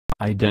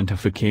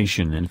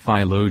Identification and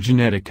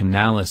phylogenetic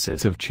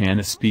analysis of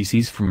Channa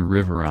species from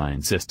Riverine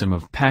system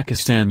of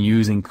Pakistan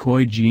using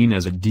Koi gene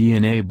as a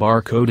DNA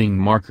barcoding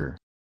marker.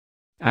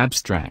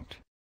 Abstract.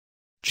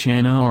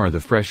 Channa are the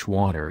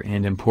freshwater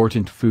and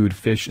important food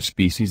fish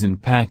species in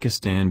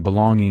Pakistan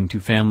belonging to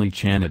family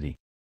Channidae.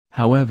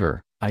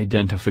 However,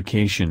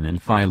 identification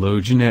and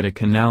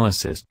phylogenetic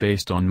analysis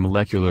based on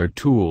molecular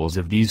tools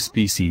of these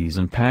species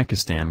in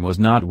Pakistan was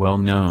not well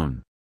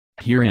known.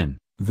 Herein,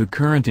 the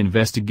current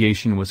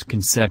investigation was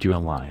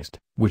conceptualized,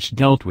 which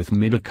dealt with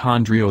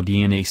mitochondrial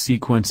DNA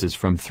sequences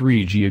from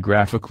 3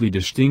 geographically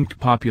distinct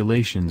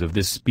populations of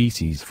this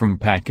species from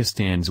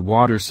Pakistan's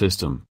water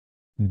system.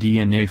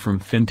 DNA from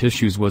fin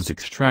tissues was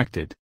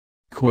extracted.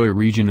 Koi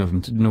region of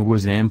mtDNA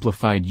was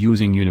amplified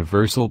using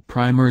universal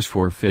primers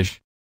for fish.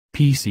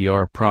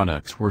 PCR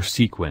products were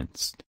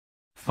sequenced.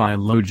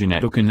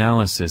 Phylogenetic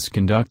analysis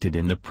conducted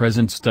in the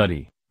present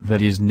study,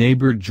 that is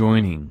neighbor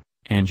joining,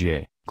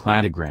 NJ,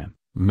 cladogram,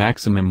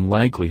 maximum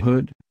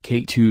likelihood,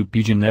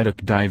 K2P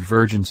genetic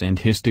divergence and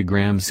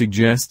histogram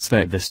suggests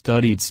that the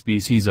studied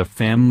species of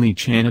family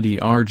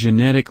Channidae are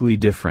genetically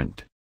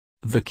different.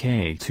 The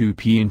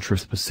K2P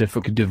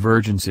intraspecific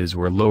divergences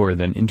were lower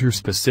than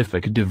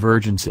interspecific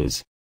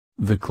divergences.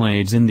 The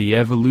clades in the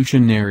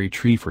evolutionary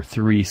tree for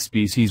 3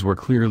 species were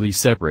clearly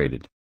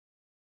separated.